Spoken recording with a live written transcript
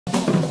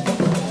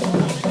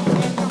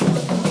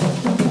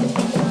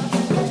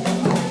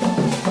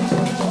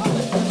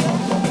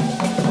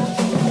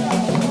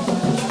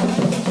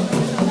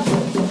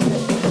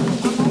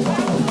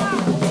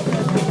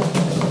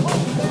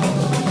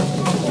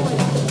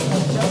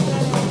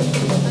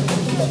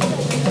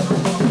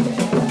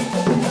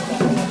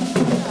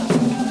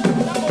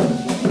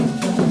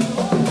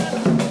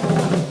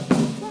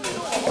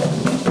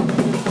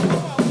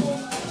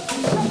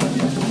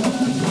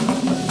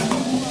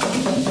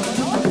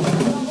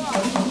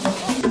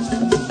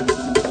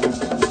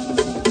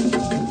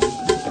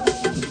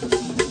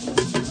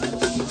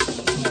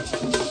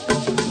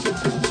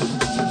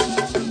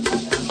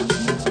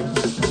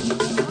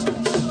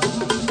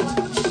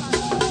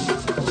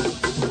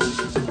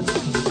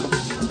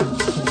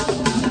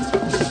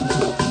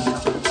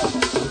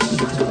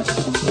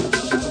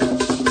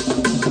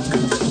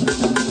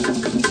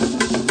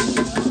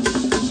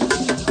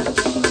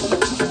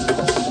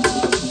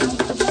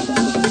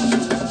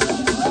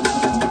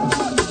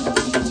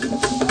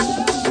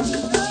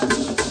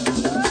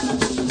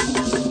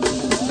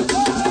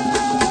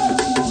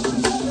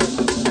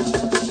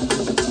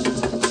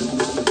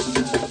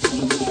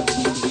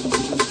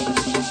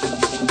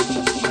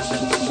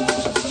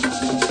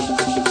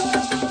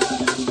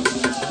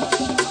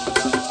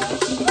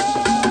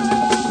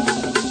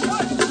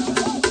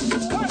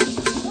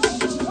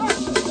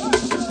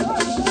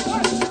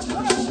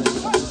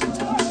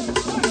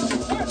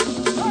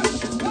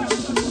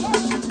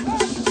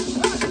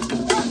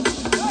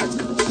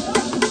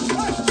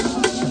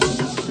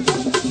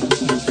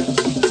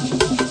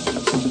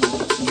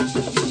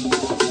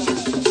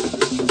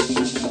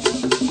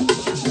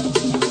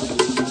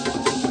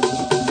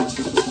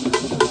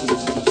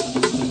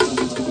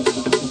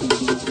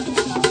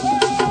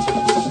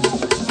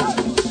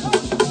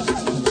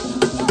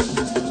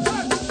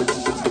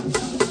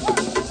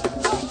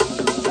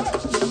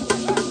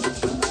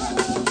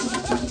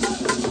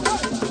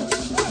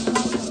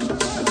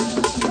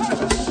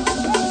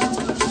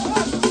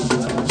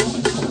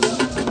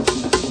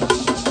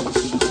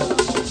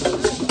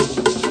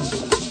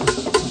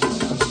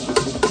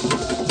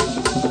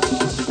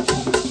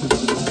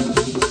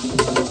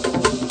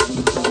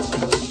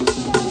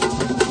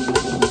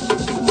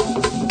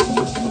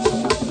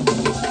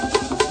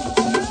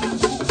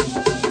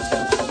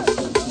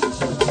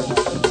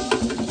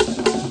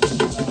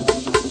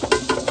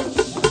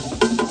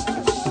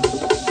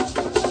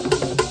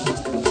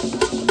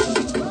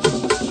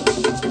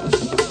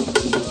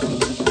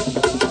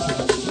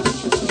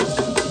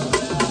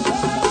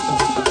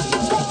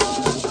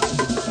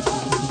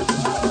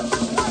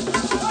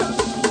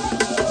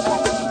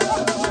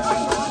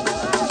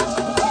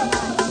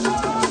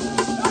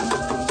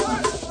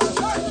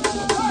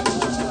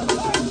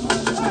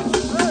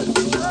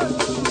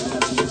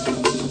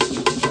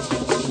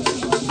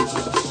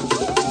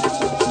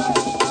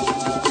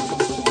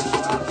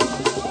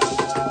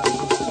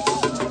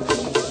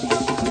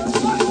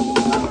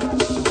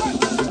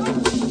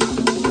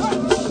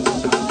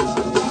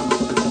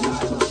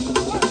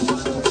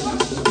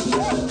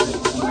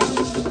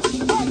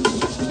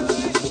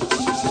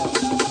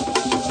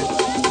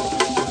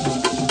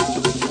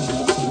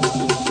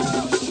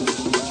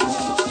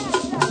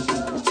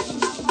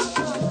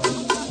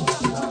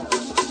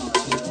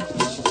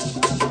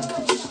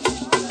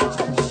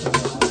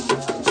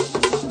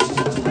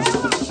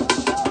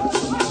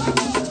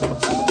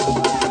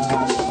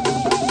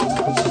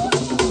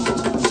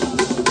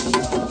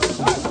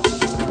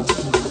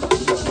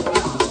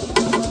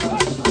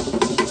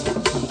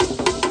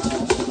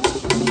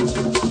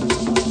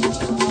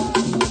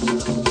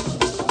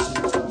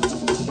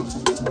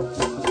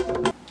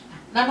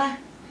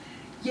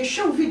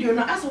show video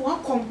no as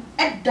one come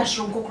at dash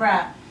on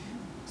cocra.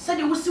 Said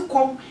you will see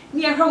come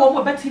near her one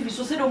more TV,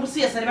 so said almost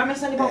yes, and I'm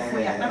sending about for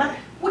you. Nana,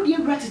 what do you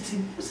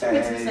gratitude?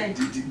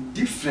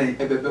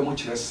 Different, a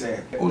much as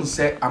say, on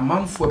say a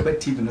man for a bet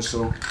TV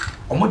so,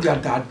 or more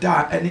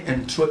da any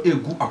intro a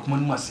good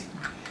akman massy.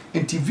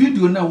 And TV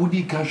video now would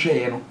you can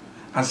share,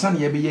 and son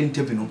ye be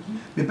interview.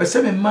 Me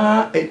perceive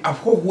ma a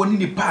whole one in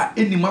the pa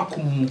any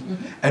macum,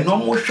 and no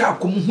more sharp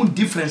come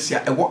difference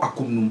here a walk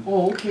acum.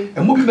 Oh, okay.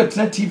 And movie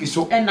better TV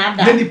so, and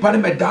then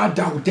parliament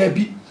da would there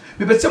be.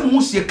 Me perceive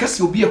most your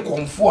castle be a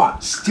comfort,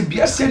 still be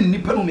a send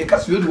nipper no make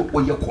us you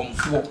or your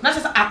comfort. Not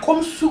as I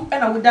come soup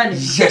and I would done it.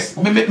 Yes,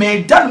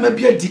 me done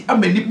maybe a di a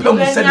many plum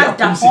send your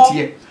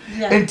comfort.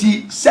 And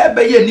he said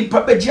by any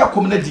papa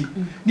community.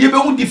 Near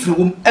be different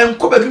room and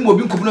cover him will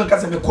be communal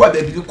cast and a quad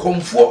to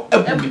comfort a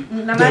woman.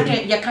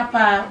 Namaka, your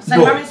kappa,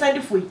 Simon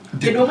Sandy Fui.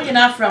 The woman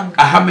enough from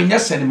I have many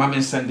send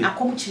Mamma Sunday.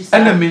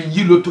 And I mean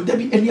you to there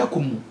be any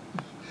acum.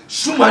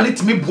 Suman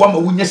it me boama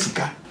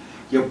wunyasika.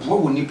 Your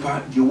poor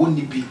nipa, you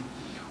won't be.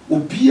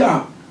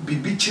 Obia be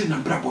bitching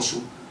and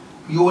braboso.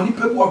 You only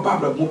pay more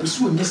Barbara more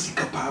pursue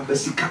Nessica,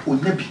 Bessica or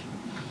Nebi.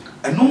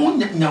 And no one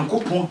yanko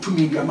point to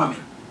me, your mammy.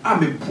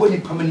 I'm a boy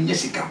permanent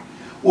Jessica.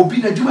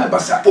 Obina do my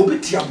bassa,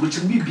 obetia,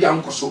 which me be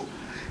uncle so.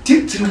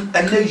 Titrim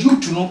and then you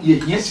to know ye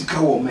Jessica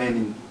or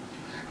manning.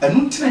 And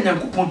Nuntina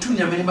yanko point to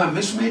your man,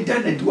 Miss May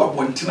done and do up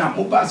one tina,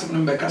 mobile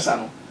seven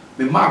Becasano.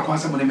 Me mark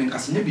once someone in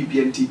Cassanebi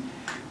BNT.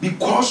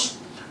 Because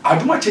I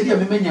do much idea,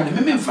 me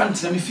men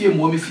fancy me fear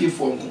more me fear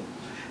for me.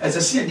 As I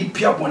see the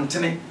Pia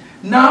Pontene,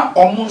 now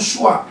almost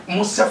sure,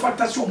 most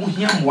Safata so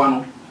Muhiam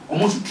one,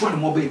 almost trying to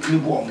mobile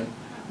clean warm.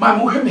 My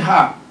Mohemi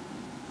ha,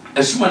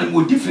 as someone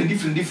more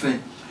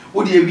different.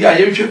 What do you are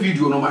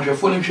video no matter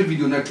phone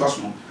video net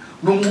trust no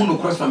more no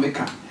cross my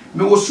maker.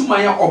 Me was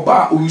Sumaya or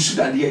bar or you should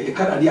idea a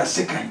card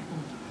second.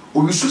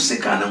 Or you should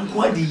second and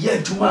quite the year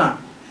to ma.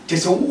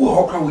 Just a woo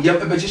hawker with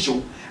your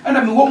show. And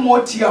I mean one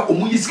more tear or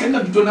Muis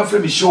cannot do not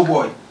me show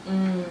boy.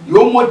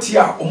 You more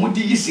tear or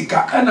Mudi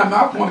Yisika, and I'm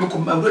out one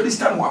come already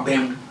stand one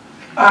bam.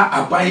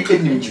 I buy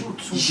any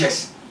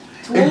yes.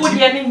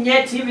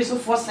 TV so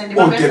for send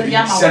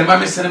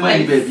my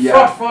ceremony, baby.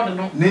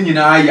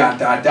 Nina,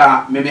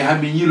 da, maybe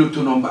have me you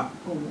to number.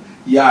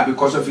 Yeah,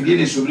 because of it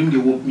is bring the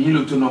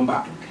me to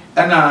number.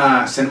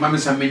 And send mammy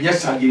some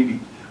yes, I gave me.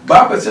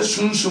 Baba says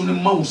soon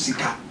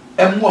mousika,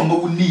 and one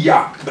more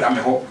nia,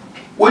 Brameho.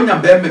 When you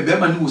bear me,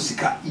 Beman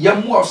Wusika,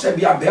 young more said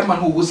be a bearman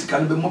who was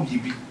can be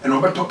mobibi, and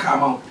Roberto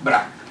Cama,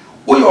 bra.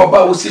 Oh, your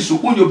bow was so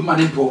when your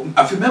money po,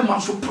 a female man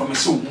so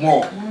promise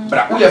more,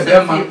 bra. Oh, your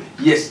bearman,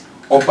 yes,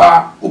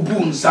 Oba,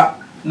 Ubunza,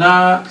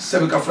 na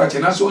Sevica Frater,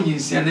 and so you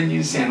see and then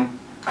you send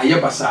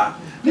Ayabasa,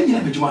 then you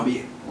never do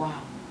me. Wow.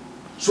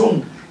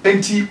 So,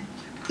 and tea,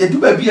 a do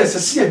be as a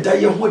sea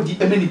die what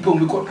the many pong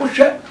because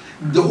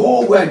the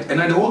whole world and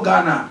the whole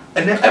Ghana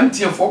and then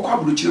empty and for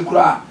quabble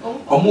cry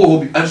or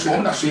more and so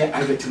on. I say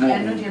I get more.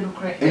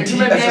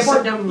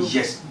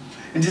 Yes,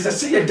 and as I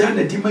say, a done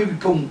a dimmer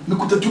become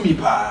Mikuta to me,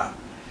 pa.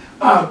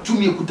 Ah, to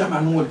me, Kutama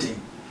no thing.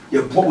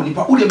 Your poor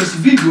nipa, who miss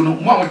video no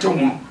more tell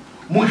one,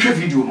 Munche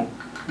video no.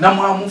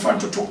 Now, I'm fan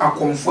to a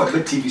comfort the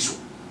TV so.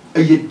 A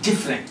yet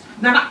different.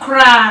 Nana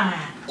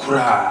cry.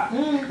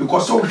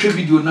 Because so much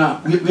video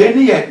now. We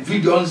any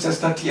video on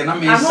start and I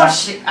mean, I'm not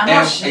sure.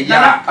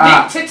 Yeah,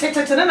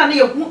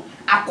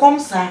 I come,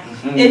 sir.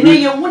 And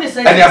then you want to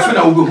say, and I feel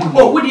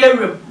oh, would you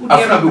room? I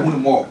feel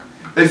more.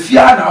 If you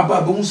are now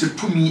about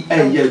to me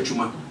a year to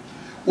man.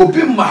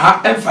 Obi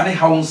maha and funny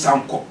how on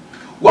sound call.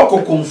 Walk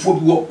or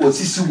comfort or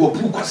sissy or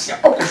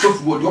pukasia, or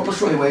soft word, your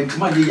person away to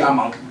my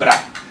yama, bra.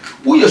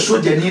 We are so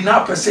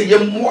Janina per se,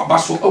 more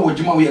basso over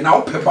Jima, we are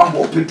now per bump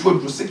or petrol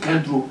to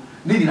second row.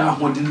 Nini na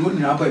hondi nuni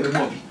na by the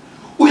mobi.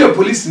 Uya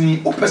police ni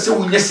opese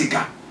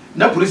unyesika.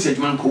 Na police ya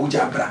juman ko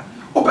uja bra.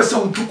 Opese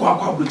utuko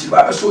akwa abrochire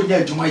ba so nya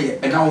adwuma ye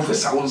e na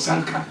officer won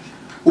sanka.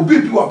 Obi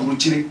bi wa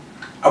abrochire.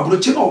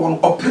 Abrochire no won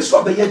opese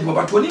obeya adwuma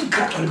but woni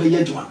nka to be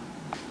adwuma.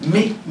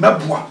 Me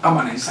meboa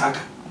amana nsaka.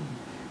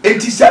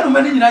 Enti sanu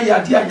mani nyina ya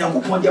ade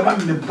anyankopon de ma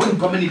me bo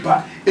npa mani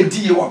pa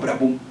edi ye wa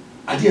brabom.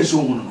 Ade so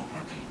hunu no.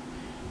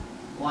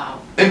 Wow.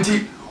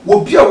 Enti wo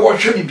bia wo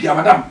hwe ni bia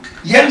madam.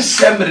 Yen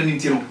semre ni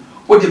ntino.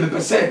 O de me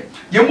pese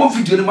ye mo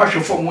video ni ma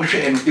hwe fo mo hwe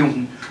eno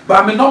ehu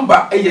ba me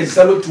number e ye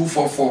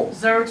 0244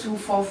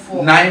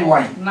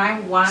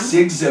 91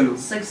 60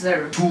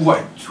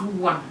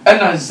 21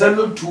 and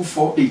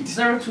 0248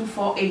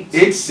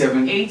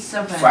 87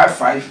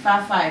 55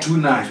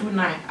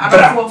 29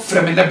 bra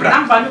frame ne bra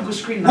number no go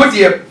screen wo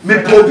de me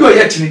obi o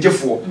ye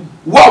chinigefo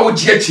wo a wo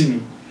je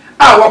chini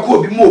a wa ko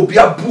obi mo obi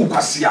abu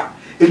kwase a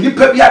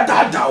enipa bi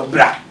adada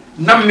obra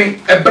na me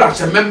e bra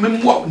se me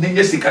mo ne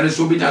nye sika ne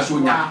so bi nya so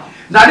nya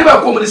na ne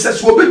ba ko mo ne se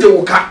so obi de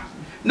wo ka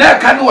na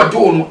ka ne wo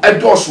do no e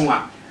do so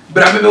a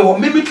bra me wo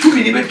me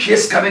tumi ni be twie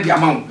sika ne de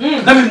amount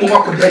na me mo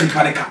akɔda ni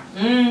paneka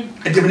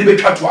e de me be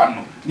twa to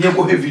ano ne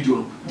ko he video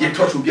no je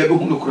twa to bia be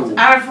hu no kore wo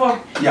arfo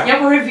ye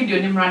ko he video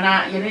ni mra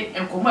na ye ne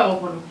enkomo e wo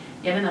ko no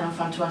ye ne na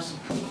fa to aso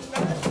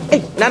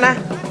nana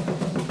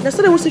na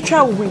se de wo se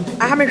twa wo hu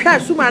aha me hwa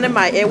suma ne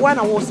mai e wa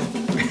na wo sa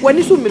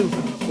wani so melu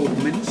oh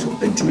men so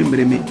intimi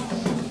mreme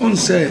on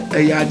say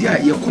ade a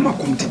ye koma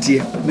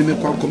komtetie me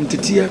kwa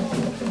komtetie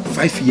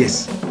 5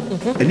 years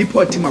ani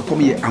poti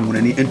makom ye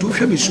anwonani ento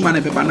hwe me suma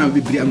na beba na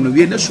bibiri anwo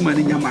we na suma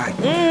ni nyama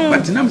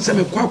but nam se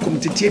me kwa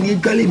komtetie ni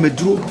dwale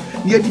maduro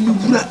ni adi mi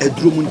wura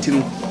aduro mu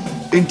ntino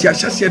enti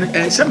ahyase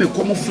no se me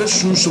kom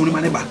fresh sunsun ni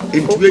maneba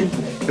enti we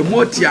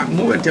emotia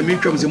mo wenta me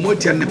twam se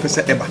motia ne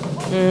pese eba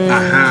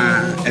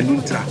aha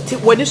enuntra ti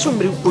woni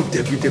sumri o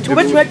debi ti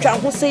wetwe atwa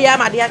ho se ya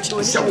amade a kire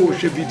woni se wo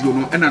hwe video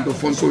no ena do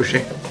fon so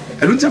hwe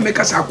enuntra me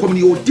ka sa kom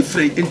ni o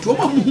different enti o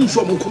ma mu hu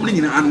so mo kom ni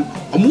nyina ano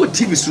o mo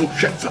TV so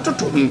hwe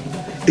fatoto ho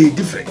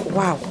different.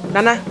 Wow,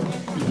 Nana.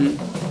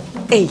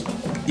 Hey.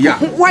 Yeah.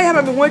 Why am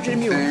I watching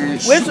me?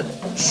 Where's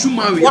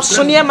Sumawi? What's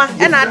Soniama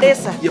and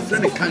Adessa? Your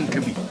friend can't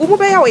come.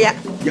 Ubaya.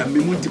 Ya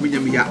me munti me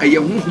nyamia aye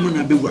honhom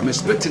na be wa me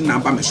split na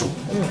ba me so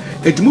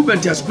et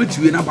movement ya split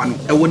we na ba no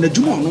e wona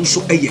djuma no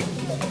so eye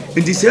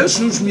enti se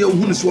sunsun ya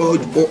ohunu so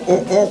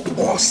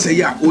o se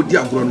ya odi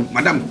agro no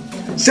madam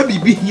se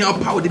bibi hia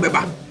pa odi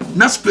beba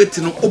na split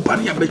no oba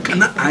na ya be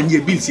kana anya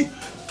bi nsi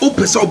o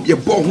pese obi e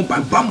bo ho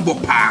bambo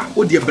pa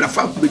odi e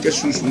brafa ko be je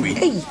sunsun we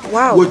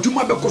wow wo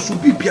djuma be ko so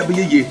bibia be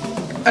yeye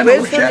ana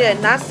wo hwe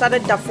na sade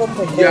da fom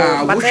po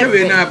ya wo hwe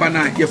we na ba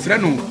na ye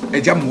frɛ no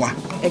ejamoa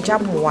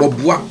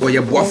oboa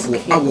oye boafo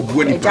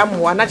awoboa nipa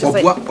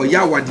oboa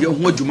oya awade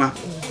ho adwuma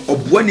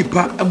oboa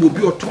nipa am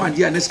obi oto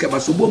ade a neska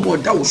baso obo mo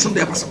da wo so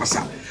da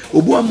basabasa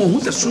obo mo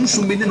hu se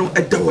sunsun bi ne no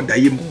eda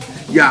wodayem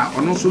ya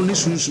ono so ni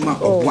sunsun a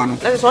oboa no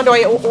na so do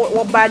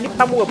wo ba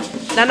nipa mo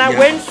na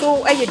when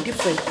so aye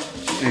different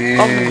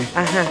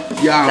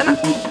ya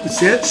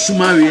se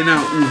sumawe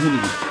na uhunu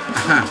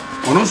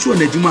ono so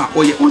na adwuma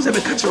oye onse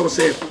be ka kire wo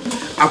se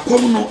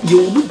akom no ye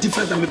wo mu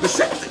different than me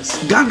pese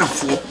Ghana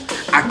for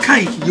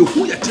akan ye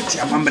hu ya tete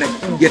amamre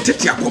ye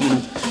tete akom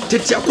no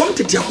tete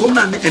akom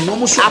na eno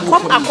mo so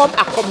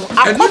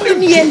akom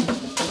ni ye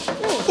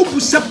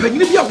obusa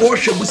panyine bia wo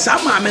hwe busa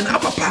maame na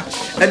papa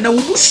na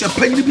wo busa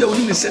panyine bia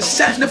woni ne se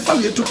ne fa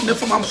we tutu ne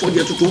fa mamfo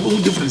de tutu wo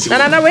difference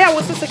na we ya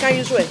wo se kan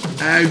use we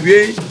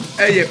we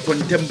eye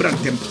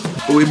contemporantem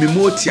o emi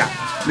motia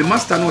ne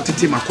master no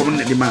tete makom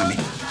na de maame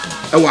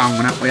e wa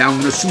anwona o ya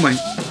anwona suman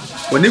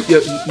woni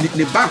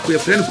ne ba ko ye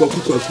friend ko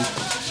akuku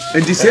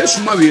and se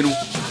suma we no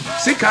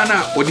seka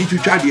na odi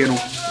twitwa de no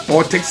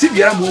o taxi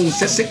biara mo un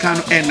seka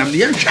no enam ne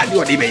yanhwa de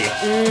odi beye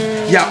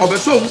ya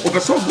obeso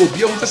go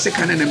bia un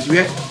seka na nam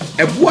hwe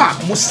eboa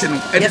mo se no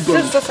e do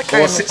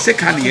o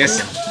seka na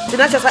yes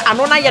dina cha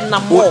ano na ye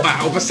nam mo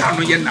obesa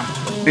no ye nam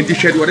enti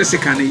hwe de odi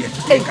seka na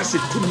ye ka se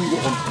tumi wo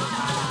on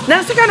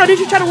na seka no odi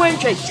twitwa no wan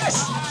twa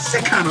yes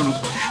seka no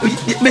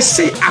me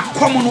say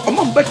akom no o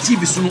mo ba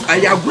TV so no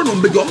ayagro no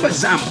mbege o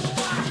mbazam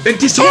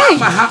enti so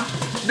ma ha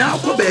na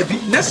ko baabi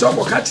na se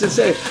obo ka kire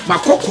se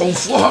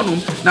makokonfo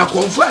honum na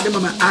konfo ade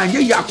mama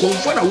anye ya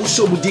konfo na wo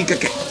so mu din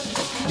keke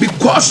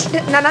because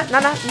nana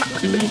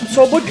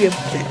so bodwem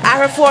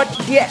arefo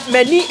de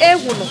mani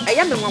ehu no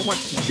eye me nwanwa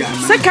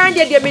se kan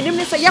de menim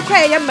ne se ye kwa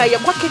ye ma ye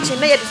kwa kitchen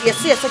na ye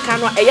se se kan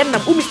no eye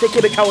nam u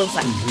mistake be twa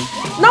wonsa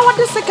na what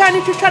se kan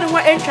ni twitwa ne ho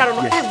entware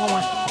no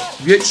nwanwa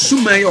we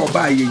suma ye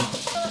oba ye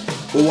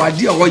o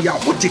wade a wo ya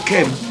wo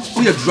tekem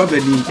wo ye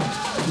driver ni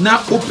na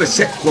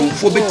opese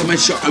konfo betima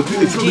sha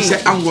afi se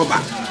anwoba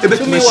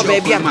ebetima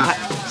sha ma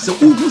se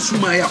uhu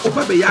suma ya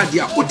oba be ya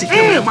dia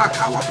otekem ma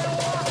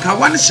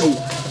kawa ne hyew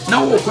na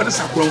wo ko ne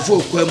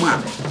sakonfo kwam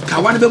a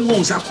kawa ne be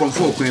mu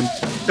sakonfo kwam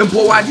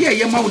empo wade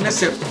ye ma wo ne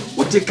se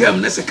otekem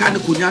ne se kan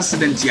ko nya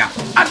accident ya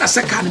ada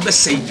se kan be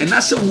sei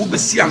na se wo be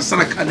si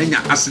ansana kan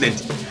nya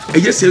accident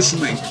eye se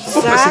suma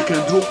opese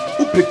kan dro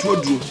opetuo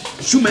dro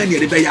suma ne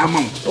de be ya ma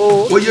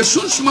wo ye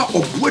sunsuma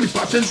obo ni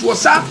patents wo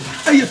sa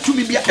eye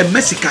tumi bia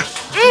emesika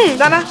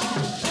Dana.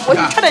 What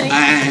you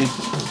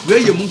where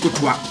you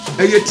munkotoa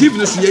eye TV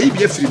no so ye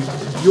bi afiri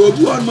ye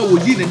obi on ma wo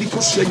yi na ni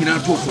kosia nyina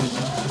to fom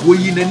wo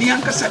yi na ni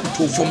ankasa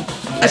to fom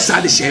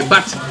esa de she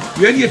but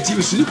we ne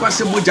TV so ni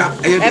kwase moja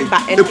eye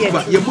de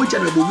ekuba ye moja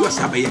na bo wi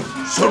osabe ye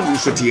so no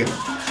so tie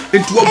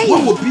entu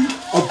obo obi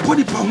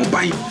obodi pa ho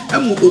ban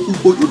emu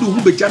odudu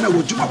hu beja na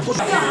wo juma ko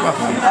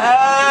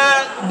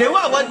the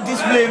way what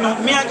display no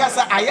me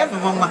ankasa aye me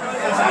mama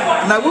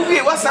na wo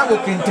bi wasa wo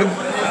kentem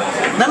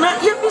Nana,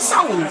 you be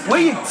so where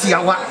you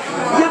tiawa,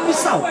 you be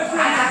so.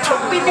 To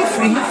be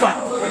free for.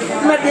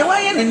 But the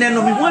way in the name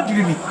of me, what do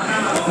you mean?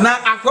 Now,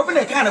 I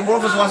probably the kind of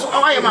brothers was,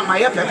 oh, I am my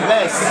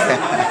place.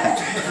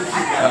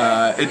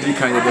 Edri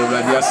kind of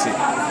radiasi.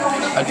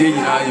 I did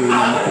you in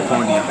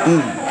Coponia.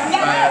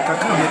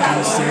 Kaka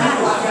can say,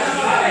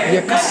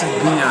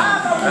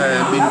 Yakasabina.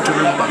 Been to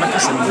remember my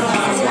cousin would be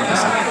for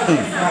us.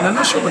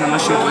 Nana show when I'm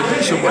sure what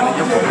you show when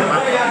you're problem.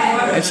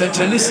 And such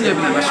a list of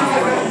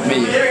national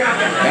mayor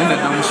and the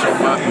number of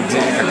my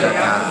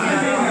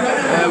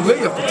where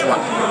you put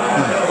one.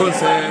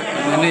 Also,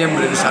 the name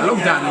is a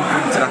lockdown in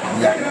contract.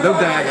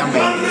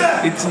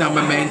 Lockdown, it's not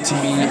my man to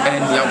me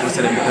and the other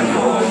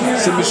celebrity.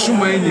 So,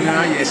 Mishuma in the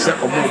eye, set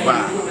of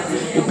mobile.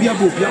 Obia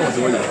was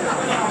the way.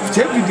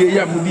 Every day,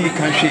 I will be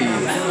country.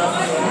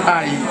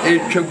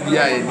 I took the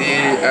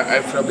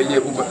idea from the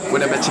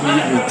when I met me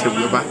in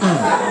Tibba.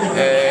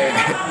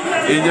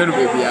 enyeru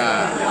baby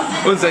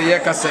onza ye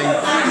kasai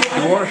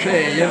wo hwe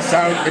ye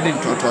sound edin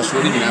toto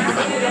so ni na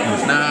beba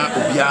na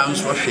obia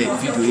nso hwe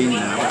video yi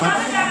na papa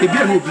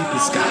ebia no obi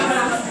piska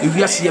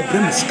ebia se ye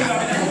bremiska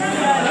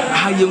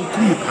aye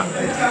nkumupa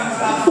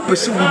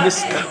upese wo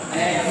meska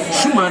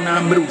suma na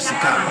amre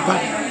usika papa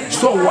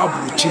so wa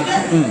bruchi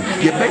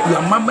ye be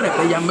ya mamre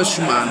be ya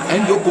masuma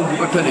en yo kombu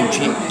beto na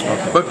ntwi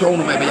beto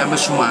no be ya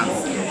masuma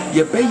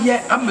ye be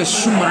ye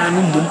amasuma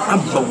no mum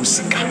aba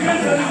usika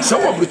so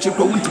wa bruchi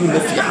ko wuntu na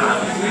fia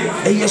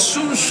eye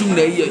sunsum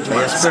na eye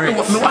adwuma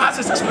spirit me wa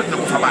asa spirit na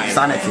ko fa ba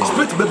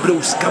spirit be bre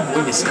usika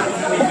bo ni ska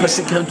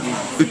upese kandu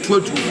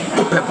etuadu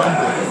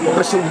upepambo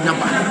upese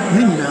unyama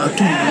ni nyina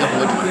tu ni ya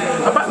ho adwuma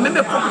aba me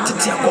me ko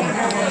tete akom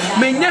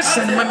me nya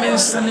sene ma me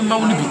sene ma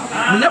woni bi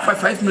me nya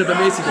 5 minutes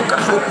be mesi ko ka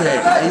so pe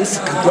ayesi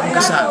ka do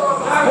kasa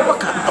ko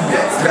ka abo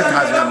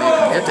 3000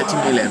 American ya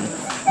 30 million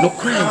no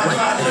cry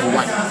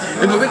why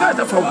and we got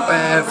for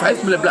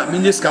 5 million black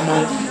minutes come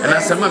on and I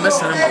said my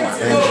mesere ma wa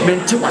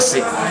menti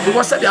wase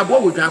because said abo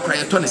we dwan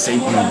cry to ne say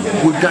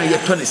we dwan ye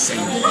to ne say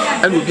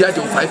and we be at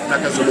 5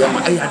 million so we ma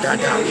aya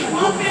dada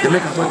they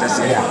make us what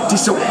say ti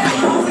so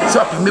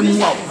apa me mu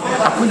wa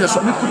akonya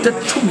so me kuta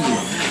tumi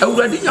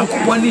awurade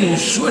nyankopon ni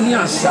nsuo ni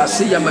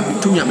asase ya ma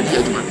bitumi am di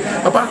aduma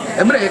papa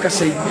emra ye ka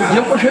say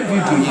ye ko hwe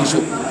video yi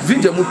so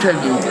video mu twa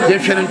ni ye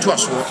hwe ne nto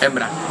aso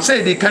emra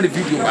say they kind of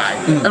video by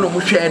and mo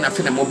hwe na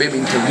fe na mo be me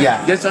interview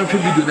yes am hwe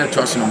video na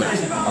to aso no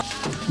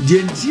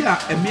Denti a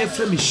eme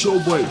frɛ me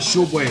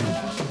showboy no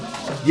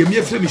ye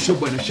me frɛ me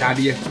showboy no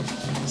hwade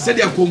sɛ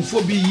de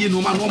akomfo bi yi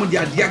no ma no mo de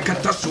ade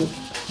akata so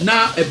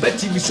na eba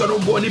TV so no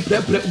bo ni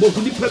prepre bo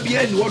ku ni pa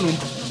bia ni wono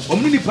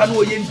omni nipa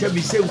no ye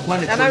interview say nkwa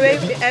na na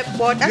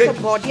board that's a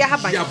board ya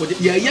haban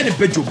ya ye ne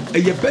bedwom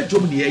eye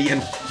bedwom ne ye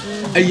no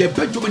eye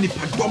bedwom ni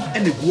padom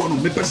ene go no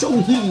me pese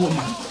wo hu wo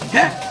ma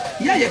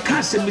he ya ye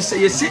ka se me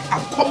say ye se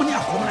akom na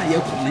ye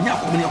kom na nya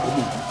akom na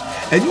akom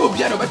enye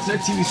obi ara betena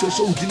TV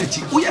so udi na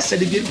chi wo ye se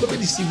de bi nko be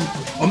disivu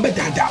on be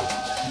dada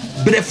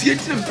brefie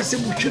tina me pese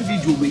mu hwe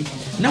video we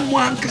na mo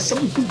anka se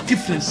mu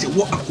difference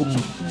wo akom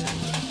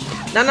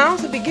na now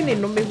the beginning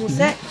no me hu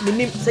say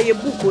minim say ye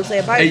book o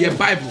say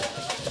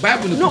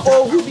Bible no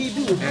who be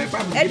do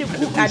e de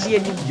book ade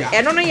ani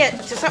e no ye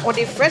te say o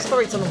the first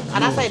story to no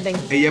and I say then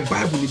e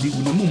Bible ni di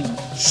no mum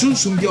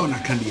sunsum bia ona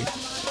kan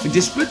de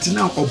the spirit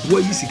now oboa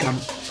yi sika no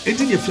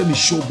enti ne frame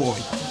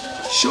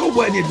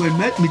showboy ne do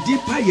me di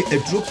pa ye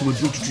adro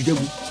tutu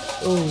jagu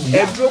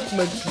adro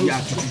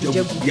tutu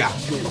jagu ya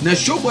na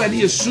showboy ne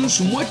ye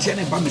sunsum mo tie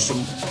ne ba me so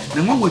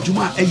na nwa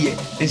wadwuma eye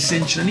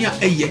ensenkyerene a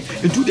eye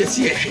entu de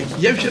se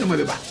ye hwe no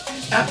mabeba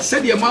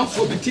said the amount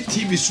for the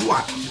TV so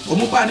o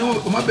mo ba ne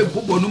o ma be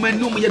bobo no man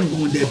no mo ye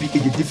no da bi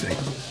e different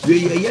we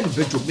ye no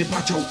beto me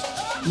pa chawo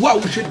wa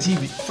wo hwe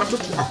TV fato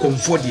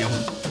akomfo de ho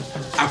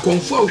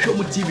akomfo a wo hwe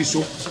mo TV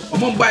so o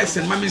mo ba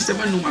sen ma me se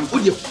ma no man o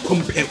de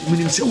compare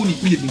minim se wo ni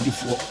ye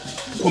bindifo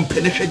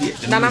compare na hwe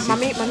de na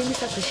mami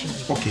Mr. Question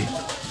okay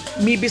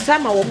mi bisa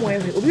ma wo mo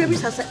ehwe obi bi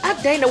sa say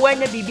adan na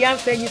wanya bibia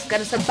mfa nyi sika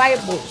na say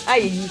Bible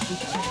aye yusu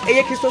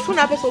eye Kristo so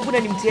na pese obu na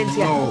nim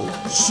tientia no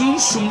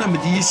sunsum na me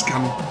di sika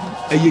no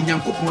eye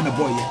nyankopon na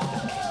boye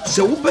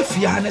se wo ba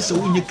fia na se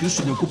wo nye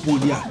Kristo nyankopon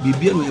dia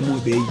bibia no ye mo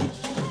be yi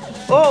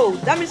oh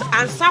that means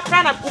ansa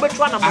fra na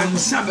kubetwa na mo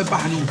ansa be ba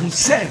ha no hu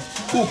se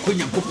ko ko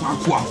nyankopon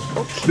akoa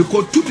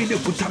because tumi ne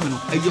kuta me no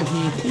eye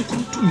hu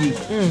kunkun tumi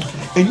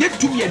enye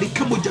tumi ye de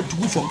kamoja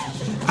tugu fom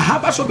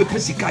ahaba so be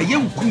pesika ye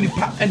nkum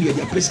nipa ene ye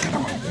de pesika na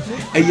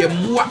eye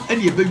moa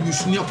ene ye be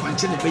yusu ne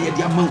kwanche ne be ye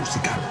de ama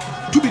usika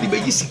tumi ne be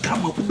yisika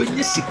ma wo be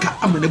nye sika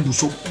ama na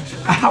buso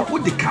aha wo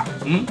de ka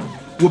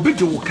wo be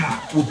de wo ka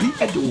wo bi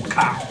e de wo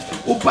ka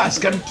o pass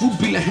kan 2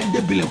 billion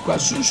 100 billion kwa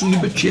sunsun ni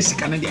be twe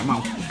sika na de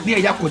ama ne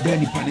ye yakoda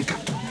ni panika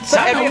so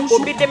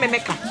obi de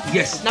memeka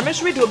yes na me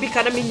so de obi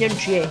ka na me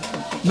nyantue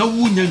na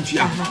wu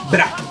nyantua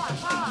bra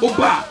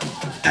oba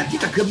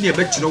akika kam ne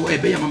be kire wo e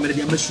be yama mere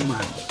de amasuma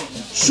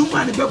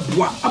suma ne be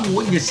boa am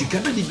wo nya sika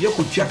na de bi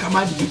akotwa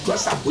kama de bi to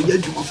asa ko ya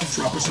adwuma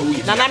foforo aposo wo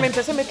ye na me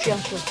pese metua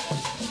so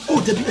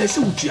o de bi ese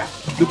wutua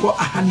because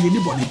aha ne ni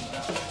bone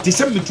ti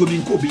se metuo mi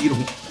nko bi yire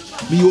ho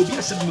mi obi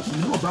ase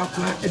no ba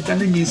kwa eda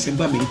na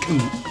nyinsemba me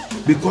nkan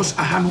because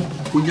aha no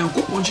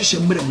onyankopon hyehyɛ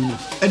mmere mu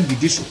and bi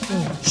diso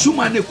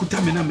suma na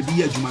ekuta me na me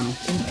de ya adwuma no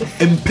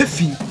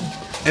empefi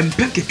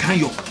empeke kan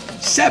yo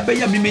se be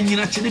ya me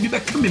menyina kye ne bi be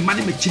ka me ma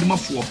ne me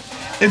kyirmafo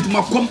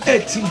entuma kom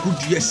 18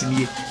 good years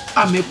nie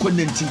am e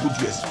 19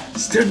 good years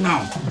still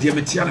now de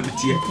metia na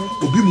metie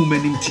obi mu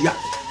manim tia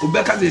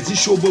obeka ze ti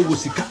show bo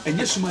sika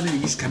enye suma na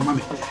yiska na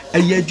me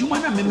eya adwuma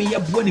na me ya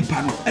boa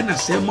nipa no e na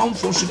se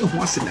manfo so de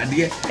ho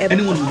asenade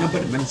ene wonu nya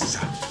bade men sisa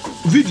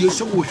video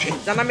so wo hwe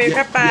na me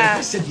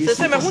hwepa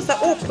se me hu sa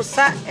o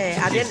pusa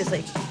ade ne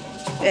sai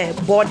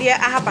body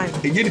ahaban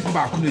enye nipa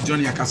ba ko na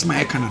journey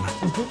akasema e kanana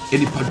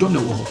eni padom na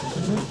wo ho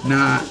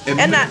na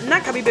na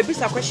ka bi bebi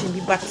sa question bi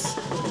but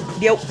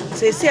dia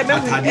se me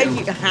hu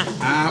ayi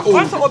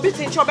once obi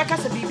tin che obeka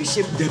sa bibi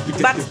shem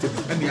but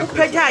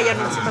upeja ya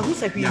no se me hu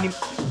sa hwini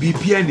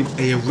bibia ni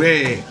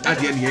rare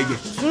ade ne yeye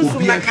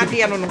obi a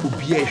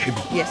hwe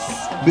bi yes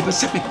be be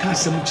se me ka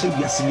asem kire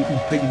bi ase ni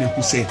upeji na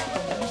hu se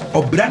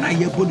obrana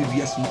yebo no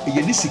wiase no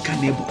ye ni sika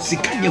na ebo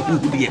sika nya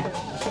huhude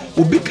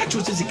obi ka cho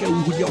sika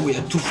huhude wo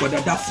ye to for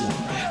dadafo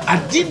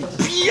ade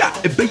bia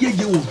ebeye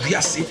ye wo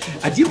wiase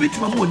ade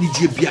betuma mo ni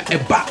die bia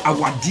eba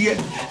awade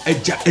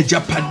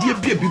ejapade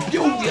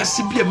bia wo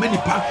wiase bia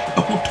manipa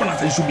ahoto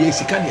na so bia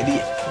sika na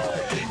de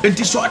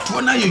enti so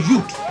ato na ye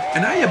youth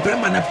and I am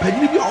Brahman and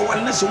Penny or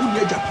one less only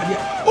a Japan.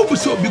 Oh,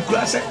 so big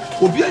class,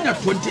 or be anya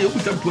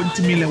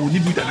 20 million will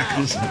leave you than a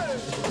council.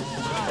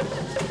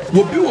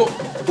 Will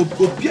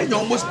be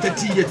almost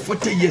 30 years,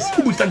 40 years,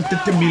 who will stand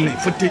 30 million,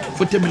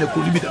 40 million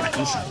could leave it than a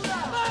council.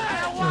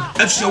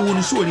 As you want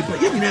to show it, but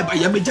you never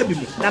am a jabby.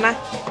 Nana,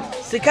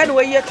 second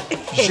way yet.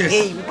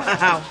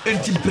 Wow,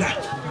 anti-bra.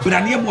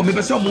 Brania,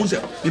 maybe some moons,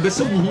 maybe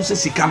some who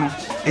says Sicano,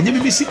 and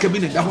you may see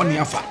cabin that one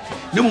yafa.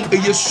 No,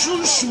 a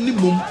soon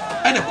mum.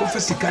 And a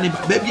confessing cannibal,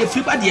 baby,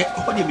 everybody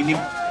on your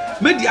minimum.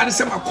 Made the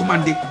answer my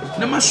commanding.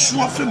 No more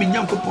sure from in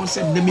young coupons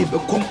and let me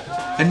become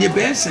and your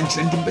best and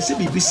sending Bassy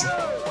busy.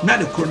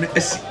 Not a corner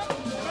essay.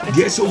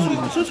 Yes, only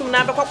soon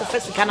never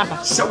confess cannibal.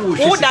 So,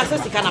 who does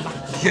the cannibal?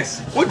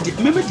 Yes, what did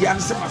remember the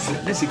answer my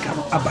friend, Nancy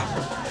Cano Abba.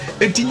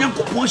 And in young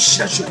coupons,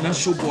 shashu, not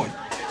so boy.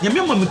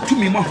 Your mamma to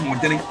me more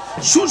than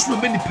soon so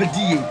many per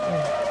day.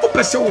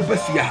 Opa so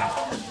Bethia.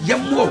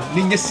 Yamo,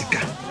 Ninyasica.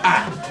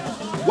 Ah,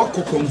 what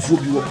coupon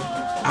for you?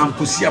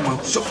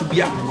 Ankosiama sofu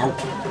bia amwa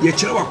ye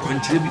kire wa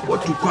kwankyere bi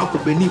otu kwa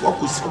kobani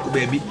wakosi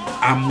kobabi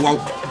amwa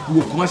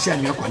wo kuma se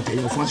anwa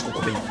kwankyere France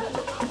kokobani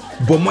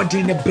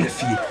bomodin ne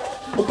brefie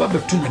oba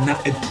betu na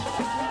adu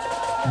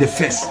the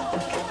first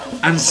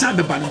ansa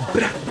be ban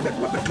bra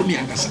betu mi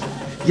angasa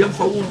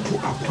yemfa wonto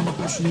akwana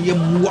paso ye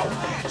muwa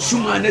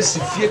suma na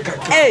sifie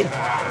kaka eh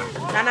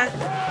nana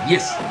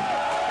yes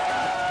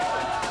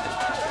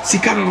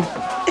sikano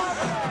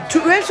to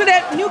raise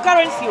the new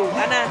currency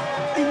nana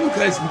you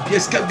guys be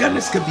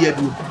Ghana's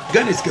Kabiadu.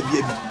 Ghana's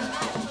Kabiadu.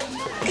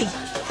 Hey,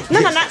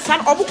 Nana, son,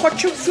 Obu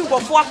Kochu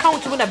for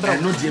account with a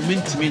brand. No, dear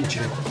mint.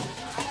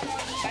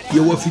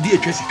 You were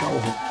Fidi Jessica.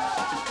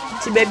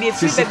 To baby,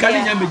 if you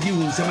can't have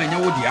you, some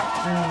idea.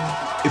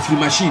 If you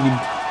machine him,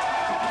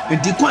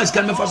 and the coins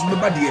can first be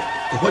bad here.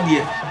 What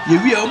dear,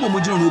 you are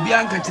almost will be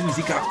unconscious.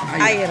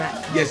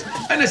 Yes,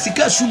 and a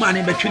Sika Suman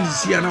in between the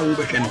sea and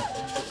over Shannon.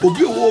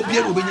 Obi will be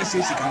able to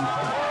say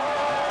Sika.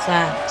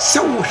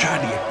 So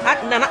shady.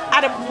 Nana,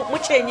 Adam,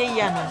 which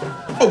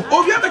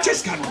oh, you have a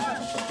chess cannon.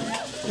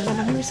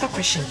 Nana, let me ask a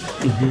question.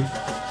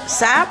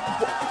 Sir,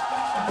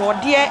 or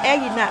dear,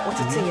 not what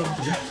to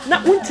say.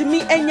 Not want to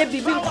me and your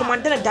baby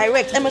commander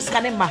direct, Emma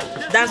Scanema.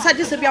 Dance, I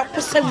just about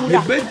person who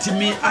bent to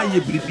me, I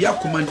be a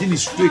commanding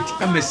straight,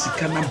 MSC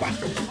Canamba.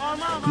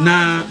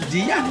 Now,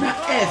 Diana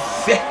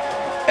F.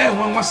 And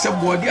one was a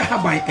body,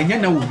 and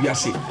Yana will be a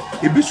say.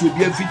 A bitch will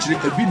be a feature,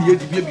 a billion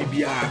to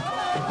be a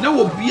na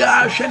wo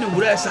bia hwe ne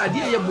wura asade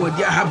ye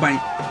bodi ahaban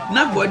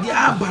na bodi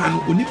aban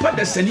onipa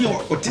da sani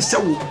otise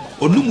wo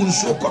onum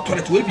nso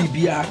kotoret we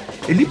bibia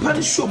enipa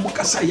ne so mo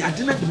kasa ya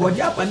de na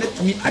bodi aban na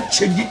tumi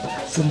achegi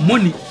for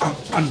money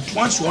and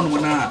once one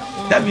na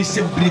that means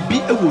say bribi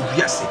e wo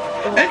wiase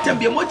enta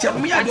bia mo tia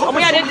mo ya de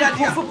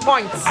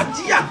points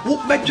adia wo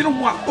bedwene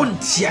ho a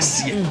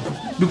ontiase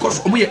because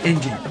omo ye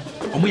engine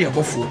omo ye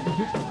bofo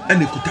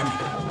ene kutami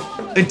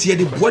enti ye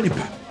de bo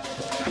nipa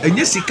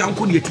enye sika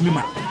nko ne yetumi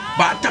ma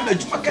but time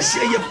ejuma kase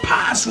ye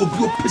pass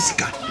obi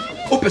opesika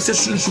opese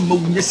sunsun ma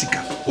wunya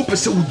sika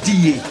opese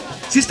udie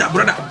sister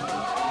brother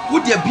wo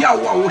de bia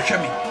wo a wo hwe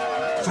me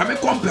fa me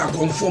compare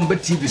conform be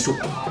TV so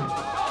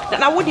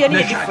na wo de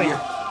ne different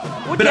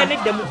wo de ne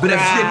dem bra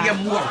fie ne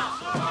muwa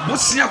mo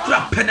sia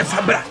kura pene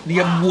fabra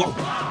ne muwa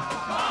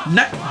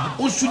na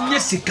osunya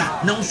sika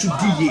na osu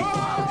die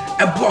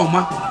ebo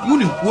oma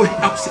woni wo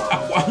apse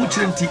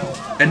ahokyerenti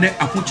ene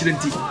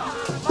ahokyerenti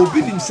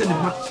obi nim se ne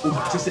ma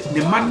obi se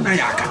ne man na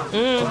yaka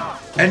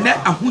ene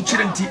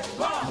ahokyerenti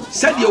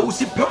said you will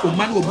see people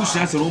man will bush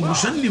answer on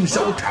bush nim se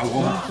wo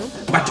tawo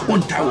but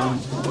on tawo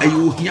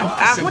ayo hia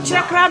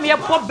ahokyere kra me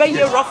pop be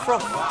ye rough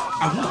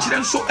ahokyere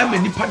nso ema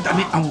nipa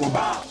dane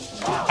anwoba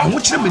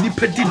ahokyere me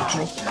nipa di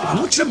ntro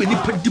ahokyere me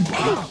nipa di bo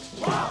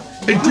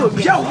enti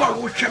bia wo a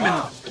wo hwe me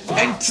no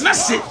entna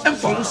se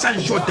emfa wo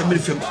san short dem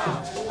fem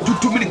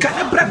tutumirika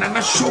na bra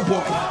na show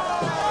boy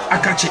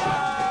akache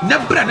na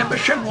bra na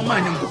behwe no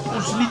ma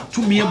nyankopon so ni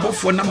tumi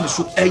ebofo na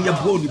meso eye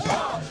bo nipa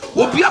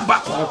obi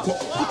aba okọ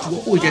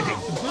otuo oye den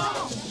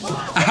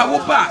aha wo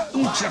ba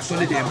unchira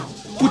sole dem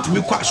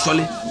utumi kwa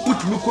sole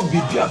utumi ko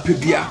bibia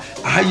pebia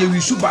aha ye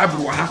wisu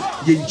bible wa ha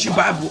ye nchi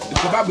bible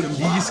ko bible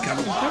mbi yiska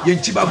no ye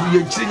nchi bible ye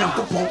nchi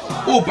nyankopon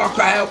o ba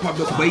kwa help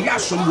ba ya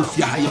sole wo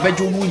fia ha ye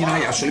bejo mu nyina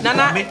ya sole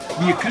me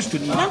ye kristo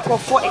ni na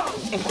nkofo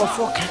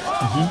ka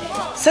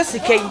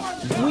sesikai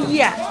mu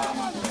yi a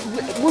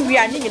mu wi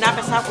ani nyina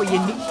besa ko ye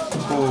ni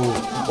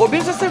obi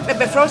nso se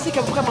be frausi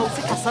ke buka ma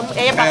usika sam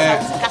e ba sa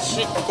usika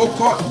hye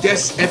okọ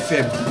des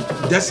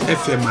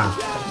fm a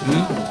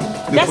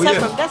That's the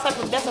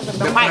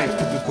mic.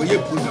 Because you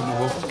put them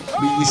off.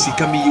 Me see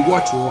come me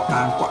watch or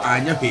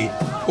anya pay.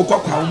 Okwa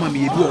kwa uma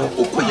me do.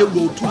 Okwa ye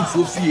go 2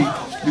 4 fie.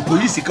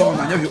 Because you see come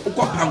anya pay.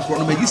 Okwa pankro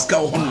no me yiska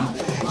ho no.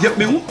 ye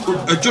me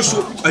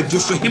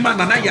ajoso hima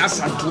na ya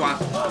asantoa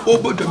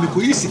obodo me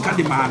ko yi sika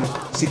de ma no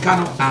sika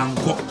no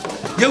anko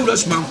ye wura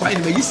suma anko ai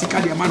me yi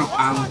sika de ma no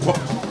anko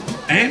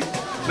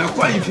na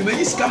kwa yifi me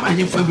yi sika ma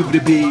hemfa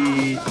bebrebe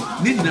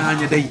ni na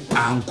anya dai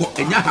anko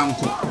enya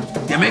hanko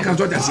ye me kan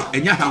so da se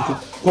enya hanko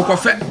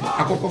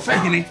kokofe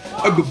hene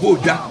obebo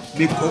odwa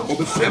me ko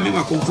obefra me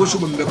ma konfo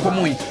me be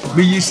komo yi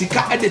me yi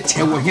sika e de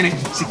chewo hene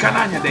sika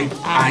na anya dai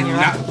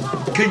anya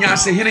Kenya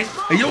se hene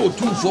eye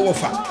otumfo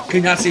wofa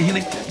Kenya se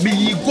hene me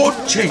yi gold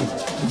chain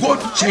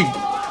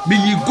me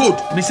yi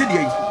gold me se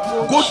dey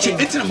gold chain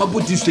etina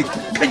mabo district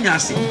Kenya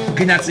se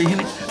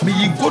hene me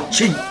yi gold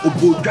chain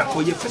obodwa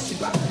ko ye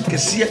festival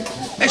kese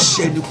e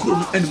hye ni kuro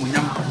no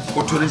animonyam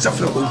otore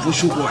nsafra konfo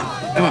show boy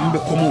e ma me be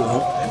komo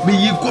wo me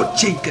yi gold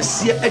chain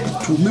kese e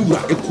to me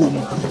wura e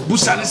komu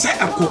busa ne se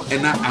akọ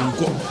ena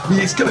anko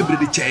me yi ska bebre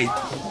de chain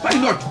why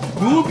not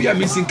we will be a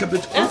missing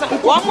capital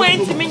one way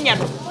to me nya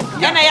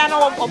na ya na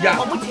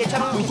omutie cha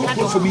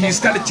no for me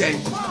sika de chain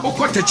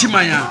okota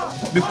chimanya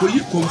me koyi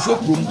konfo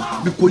krom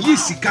me koyi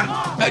sika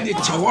e de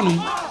chawono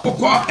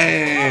okọ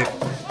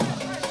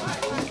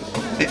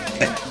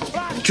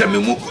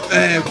trememu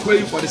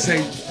koyi for the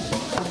say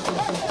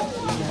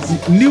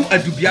new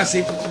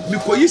adubiase me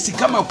koyi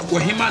sika ma ko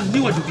hima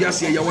new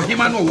adubiase ya wo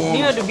hima no wo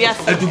new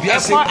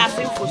adubiase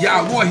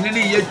ya wo hine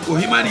ne ye o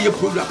hima ne ye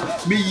program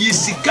me yi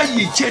sika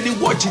yi che ni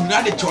watch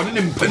na de chone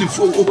ne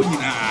mpanifo o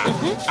nyina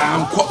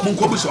anko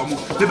monko bi so mo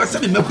me be se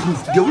me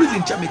proof the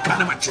reason cha me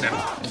kana ma kire no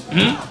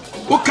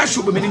o ka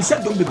show be me nim se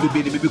don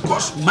bebrebe ne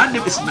because man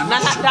name is na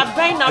that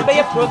brain na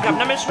be program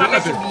na me so ma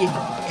be bie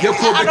ye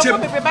ko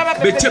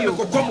betem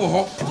ko komo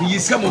ho me yi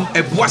sika mo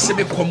eboase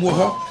be komo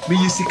ho me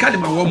yi sika ne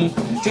ma wo mo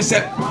ti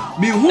se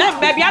me hu na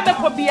baby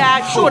abeko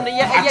bia show ne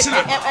ye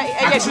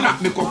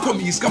me ko kom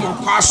yi sika mo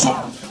kwa so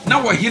na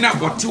wo hina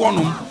ote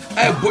wonom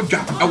bodwa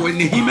awo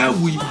ne hima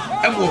wi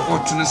mo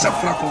otune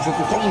safra konfo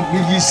ko kom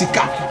me yi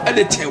sika e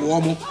de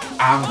tewo mo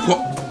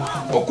anko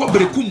okọ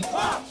brekum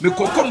me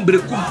kokom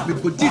brekum me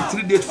ko di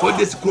 3 days 4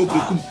 days kro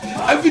brekum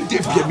every day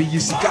bia me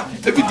yisika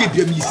every day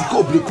bia me yisika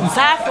o brekum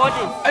sa 4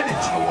 days e de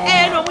chawo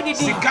no mu didi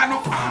sika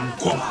no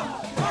anko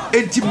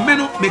enti me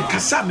no me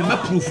kasa me ma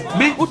proof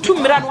me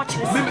utumira no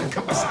wakire me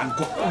kasa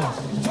anko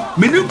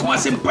me ni kuma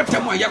se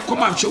mpatam a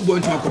yakoma am show boy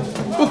ntako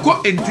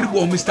okọ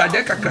interveiw Mr.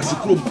 Deka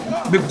krasikrom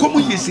me komu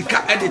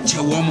yisika e de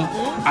chawo mo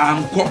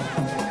anko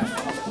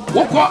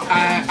wokọ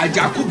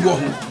ajakubo ho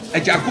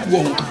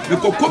me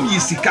kokom yi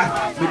sika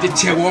me de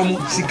chewo mo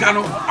sika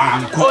no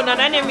anko oh na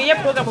me ye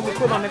program me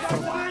ko ma me fro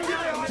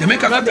de me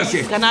ka da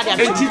se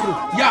enti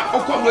ya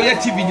okọ no ya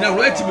TV nyina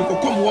ro enti me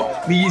kokom wo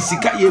me yi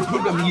sika ye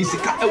program yi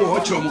sika e wo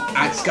chiro mo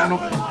sika no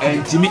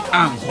enti mi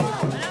anko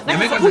de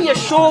me ka ye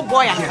show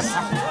boy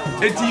akasa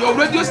enti your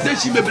radio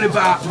station me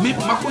breba me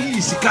mako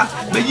yi sika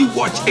me yi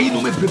watch e no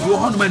me breba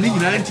ho no ma ni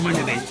nyina enti ma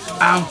nyedai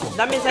anko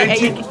that means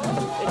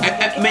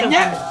menye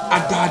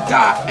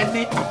adada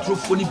ene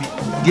atrofo ni bi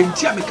de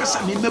ntia me kasa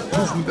me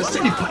proof me be se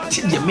ni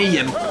party de me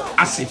ye no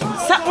ase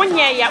sa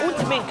onye ya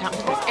ultimate nka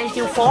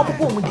en for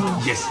popo mu din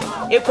yes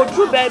e ko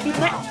dru ba bi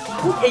na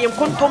ku e yen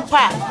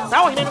kontompa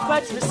sa wo hene no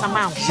party ni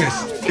sama yes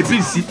e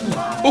pinsi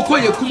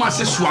okoye kuma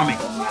se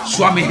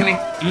suame hene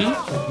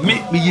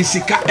me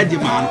yisika e de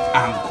man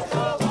anko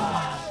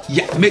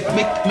ya me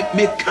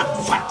ka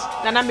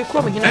fat na me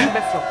ko me hene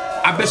be fro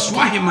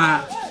abesua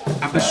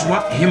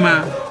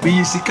hima me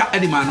yisika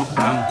edimano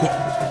anko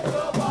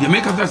de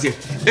make am say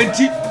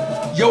enti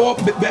yewo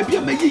baabi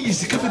a me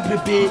yisika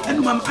bebrebe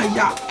enumam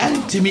aya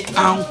entimi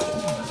anko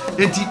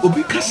enti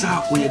obi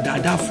kasa oye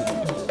dadafo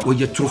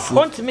oye trofo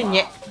ontimi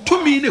nye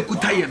tumi ne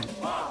kutaye no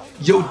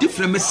ye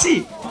different me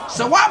see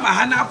so wa ma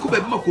hana ko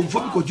baabi ma konfo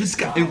bi ko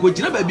jusika enko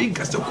gina baabi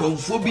nkasa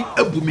konfo bi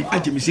abumi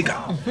agye misika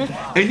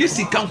enye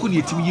sika nko ne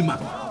yetimi yima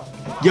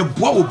ye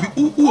boa obi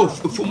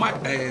u foma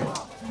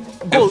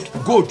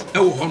gold e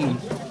wo hono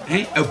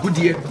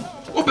agudie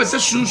obese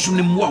sunsun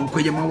ne mo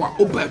ankoye ma wa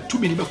oba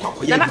tumi ne bekwa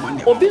koye ma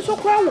ne obi so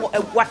kwa wo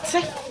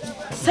wate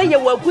se ye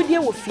wa agudie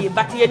wo fie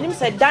but ye nim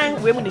se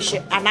dan we mu ne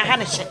hye anaha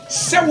ne hye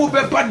se wo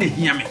beba ne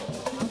hiame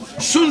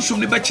sunsun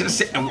ne be kire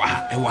se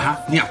e wa ha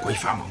ne akoye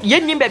fama ye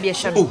nim ba bi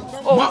hye mo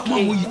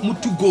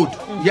mutu gold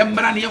ye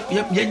mra ne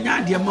ye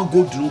nya de ma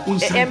gold no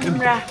unsan kami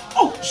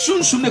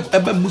sunsun ne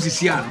eba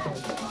musisi an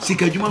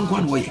sika djuma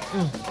nkwa no ye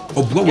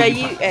obwo wo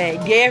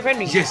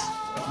yes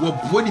wo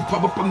boni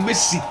papa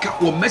mesika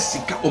o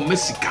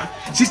mesika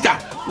sister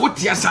wo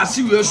ti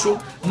asase we so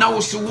na wo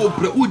se wo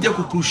bre wo de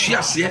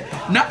kokuruhia se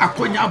na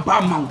akonya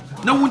ba ma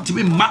na wo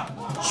ntimi ma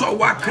so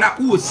wa kra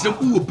wo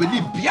sirem wo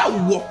beli bia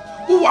wo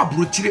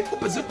abrochire wo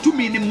pese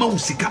tumi ni ma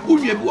usika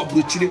onwa bi wo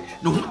abrochire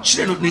na ho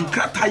kire no ne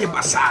nkrata ye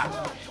basa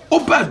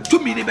oba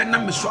tumi ni be na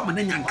me so ama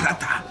na nya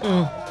nkrata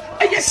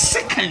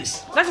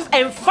seconds. That is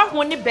in fact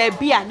when the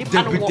baby and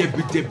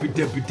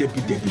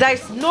there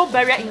is no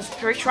barrier in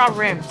spiritual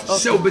realms.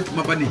 So bet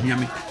my body hear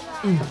me.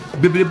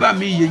 Baby ba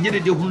me ye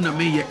de hu na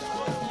me ye.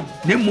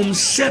 Na mum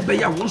sebe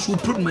ya won so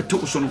problem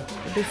to so no.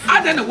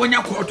 Ada na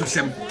wonya ko to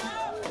sem.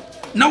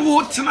 Na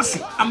wo tena se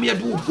am ye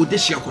do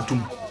odehia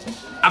kotum.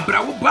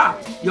 Abrawo ba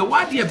ye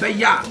wade be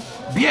ya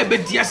bia be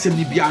dia asem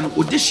ni bia no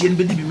odehie no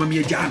be di bi ma me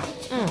agya no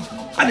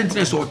ade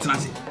ntene so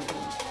otenase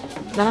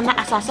na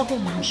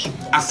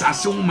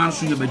asase ho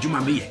manso ye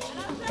badwuma me ye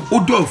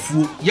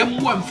odofuo ye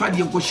mmoa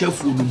mfade nko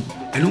hyafuo no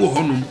ene wo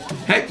honom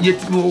he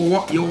yetimi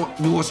wo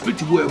me wo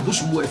spirit bo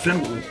ebusu bo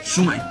efren wo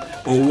suman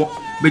owo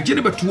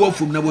begene beto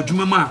afom na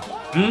wadwuma ma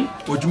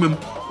wadwuma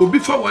obi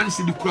fa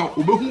wansi di kura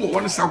obehu wo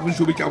won sa ko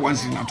so beka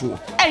wansi na to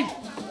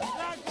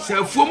se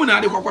afuom na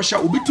ade kwakwa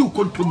obi tu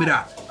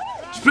kontomira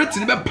spirit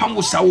ni be pam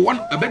wo sa won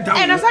ebe da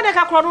wo na sa de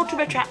ka kura no tu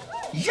betwa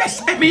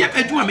yes me ye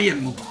adwuma me ye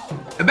no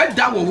ebe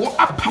da wo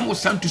apam wo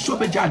santu so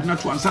beja ade na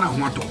to ansa na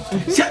ho ato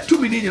se tu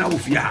mi ni nyina wo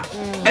fia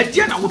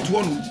ade na wo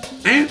to no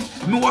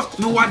me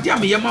wo ade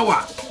am ye ma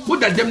wa wo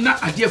da dem na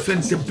ade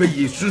friend se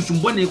baye sunsun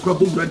bone kura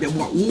bogura dem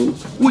wa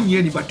wo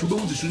nyia ni batu be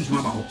wo sunsun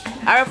aba ho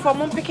are for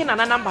mum picking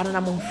an number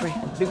na mum free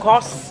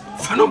because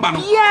fa number no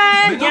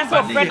yeah yes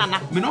friend na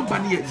me number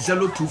ni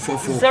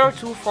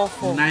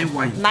 0244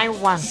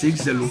 91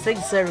 60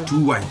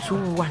 21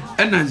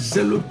 and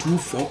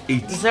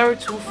 0248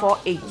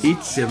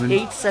 87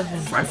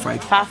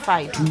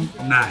 55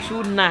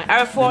 29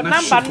 are for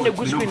number na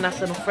go screen na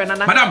se no friend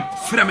na madam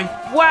frɛ me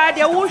wa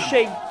de wo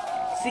hwɛ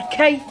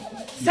sikai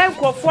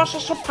Sanko for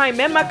so pine,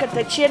 Memma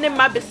Catachine,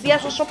 my Bessia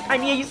so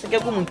pine, you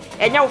segum,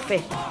 and your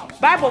fair.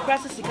 Bible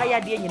classes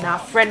Sikaya dear in our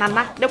friend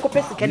Anna,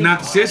 Necopesica.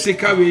 Not say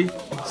Sikawi,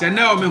 say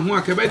now, me who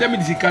are Cabedam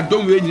Zika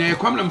don't win, I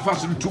come and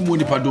fast 2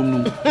 money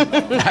pardon.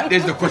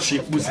 There's the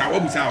courtship,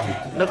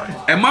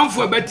 a month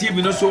for a bad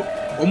TV, no so,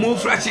 or more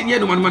flashing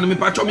yet one man, me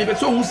patch me, but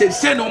so who said,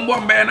 send on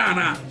one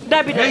banana.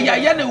 Debbie,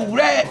 I know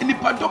rare in the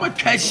Padoma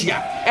cashier.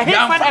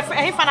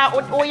 I found out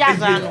what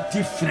Oyazan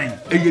different,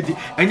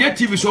 and yet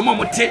TV so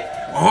much take.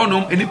 Oh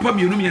no, any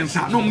pamium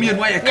miensa, no me and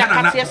why I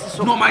can't,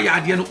 no my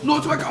idea,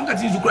 no, so I can't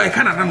get you cry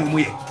Canada no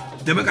way.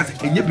 The make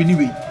us in your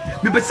anyway.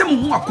 Me but some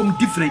who are come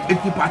different and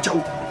people patch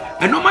out.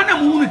 And no man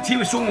who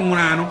TV so one,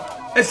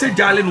 I said,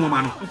 darling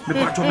woman, me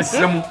patch on Miss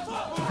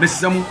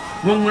Samu,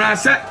 one when I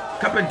said,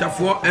 carpenter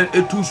for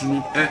a two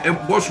soon, a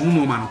boss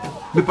woman.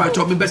 Me patch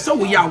up me, but so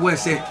we are where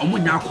say, I'm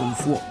when you come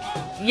for.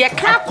 Ye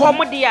can't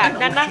come, dear,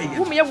 Nana,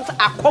 whom you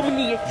are coming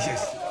here.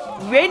 Yes.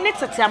 Rain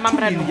it at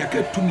Mamma, you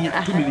get to me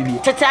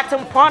to take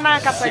them Pona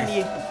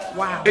Cassani.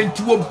 Wow. And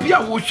to be a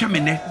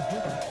washerman,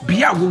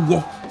 be a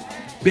wo,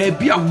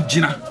 baby a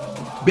wujina,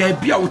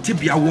 baby a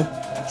tibia wo,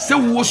 so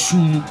was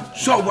soon,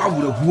 so I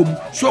would a womb,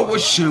 so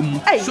was shame,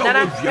 so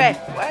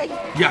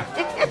yeah.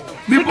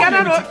 Me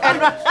cannot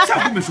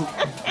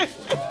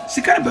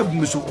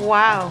so.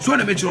 Wow. So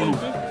I met you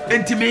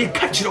and to me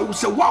catch you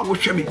so wow was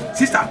shame,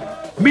 sister.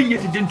 Me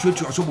yet didn't treat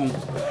you so bon.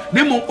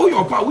 Nemo, oh,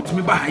 your power to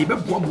me by a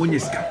bomb when you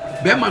scar.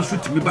 Bearman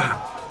shoot me by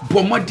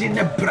Bomadi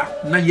nebra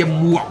na ye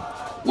mua.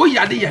 Wo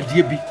yade ya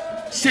die bi.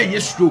 Say ye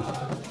stroke.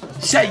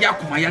 Say ya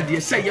kuma ya die,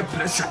 say ye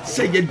pressure,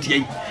 say ye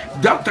die.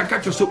 Doctor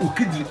catch us so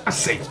ukidri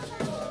asay.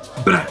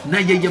 Bra na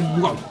ye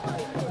mua.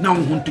 Na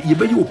wo hunto ye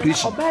be ye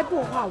operation.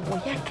 Bible wa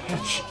wo ya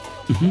catch.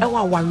 E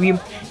wa warim.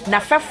 Na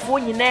fefo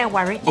nyina e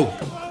ware. Oh,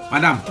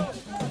 madam.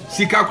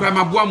 Sika kwa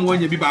maboa mu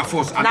onye bi ba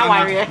force.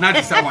 Na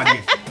disa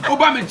wade.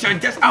 Obama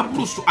just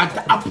abruso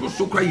at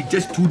abruso cry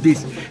just 2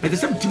 days. At the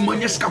same time,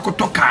 money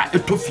skakotoka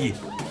etofie.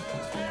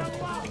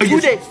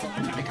 2 days.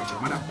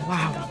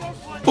 Wow.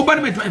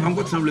 Obama drive and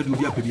got some ready to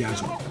be a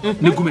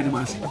pebiazo. No come any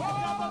manse.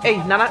 Hey,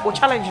 Nana, what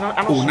challenge?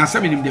 Oh, na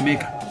some in the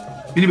maker.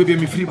 Mini be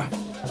me free ba.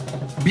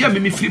 Be a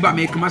me free ba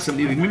make massam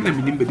living. Me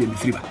be me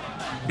free ba.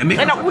 The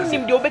maker. And I wouldn't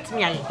him do bet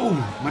me. Oh,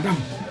 madam.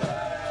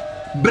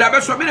 Braba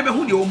so me be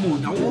hu de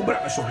omo na wo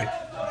braba so he.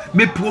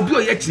 Me probi o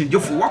ye chin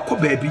for wako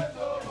baby.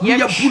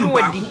 Ya bulu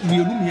ba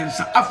mienu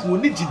miensa afo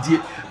ni gidie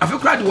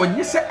afekura de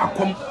wonye se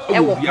akom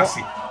o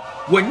biase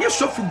wonye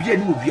sofu bia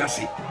ni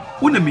obiase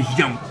wona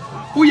mehiam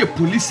wo ye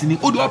police ni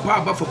odo pa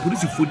aba for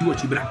police fodi wo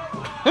chibra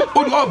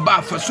odo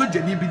ba fa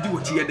soja ni bi di wo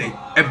tie den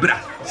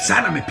ebra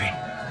sa na mepe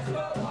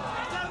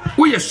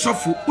wo ye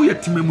sofu wo ye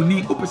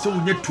timamuni o pese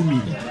wonya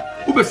tumi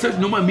wo pese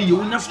no ma me ye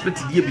wonya split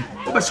die bi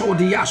wo pese wo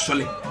de ya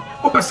asole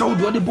wo pese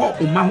wo de bo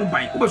o ma ho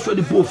ban wo pese wo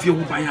de bo ofie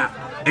ho ban a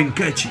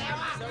enkachi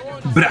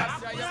bra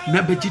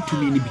na beji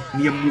tumi ni bi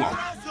ne mua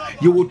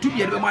ye wo tumi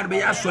ye be ma be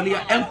ya sole ya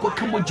enko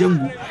kamo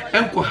jangu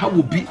enko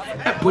hawo bi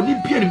boni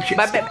bia ni hwe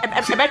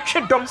be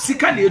twe dom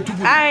sika na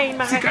etugu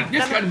sika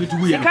na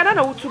metugu ye sika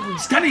na wotugu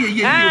sika na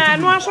ye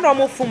no aso na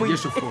mo fumu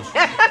yes of course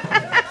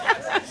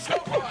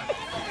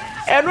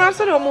no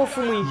aso na mo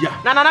fumu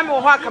na me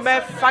wo ho aka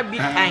be fa big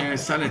time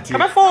sanity ka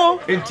be fo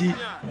enti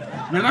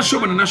na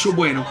show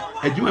boy no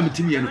adwuma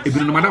metimi ye no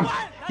ebiri no madam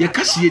ye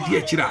kase ye di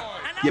akira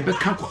ye be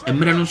kanko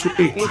emre no so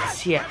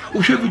 8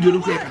 wo hwe video no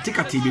ko ye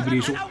katikati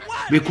bebere so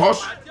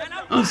because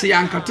onse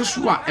ya nkate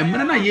so a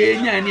emre na ye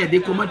nya ne ye de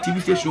koma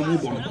TV station mo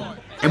bo no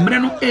emre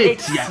no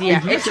 8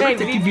 ya e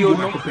video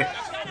no ko pe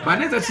ba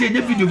na ta se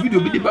nya video bi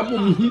de ba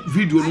mo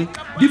video no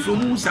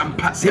different mu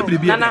sampa se bele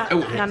bi na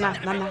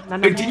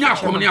etinya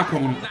akom ne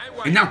akom no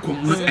enya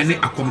akom no ene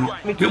akom no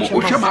me mo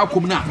hwe ma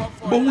akom na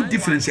bo hu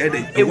difference e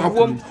dey e wa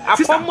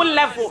akom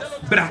level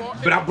bra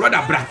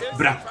brother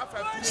bra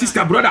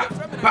sister brother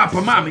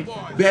papa mami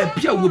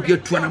baby a wo bi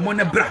atu na mo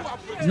ne bra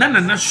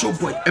na show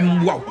boy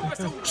wow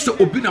so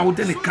obi na wo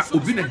de ne ka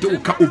obi na de wo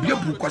ka obi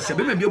abu kwasa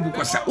be me abu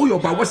kwasa o yo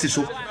ba wo se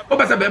so o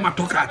ba sa be ma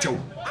toka achew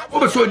o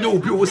be so nya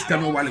obi wo sita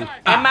no wale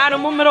e ma no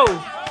mumro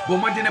bo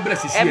mo de ne bra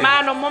sisi e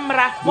ma no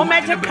mumra mo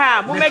meje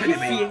ka mo meje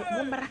fie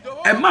mumra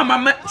e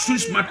mama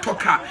shoes ma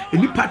toka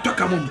enipa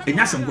toka mo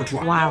enya sem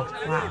gotoa wow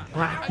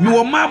me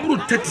wo ma bru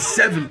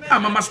 37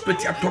 mama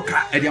split ya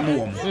toka e de mo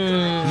wo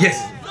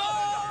yes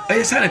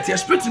e sanity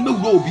split me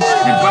wo obi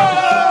ne ba